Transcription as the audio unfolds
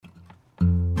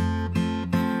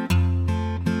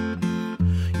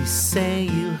You say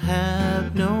you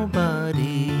have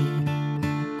nobody.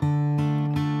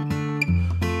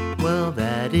 Well,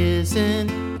 that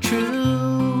isn't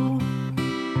true.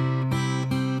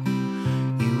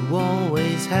 You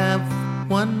always have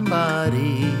one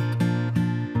body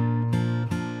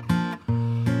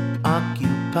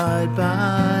occupied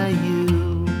by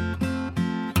you.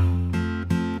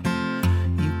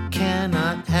 You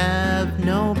cannot have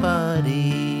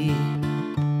nobody.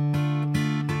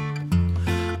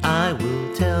 I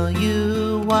will tell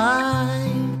you why.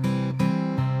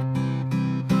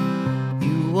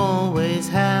 You always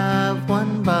have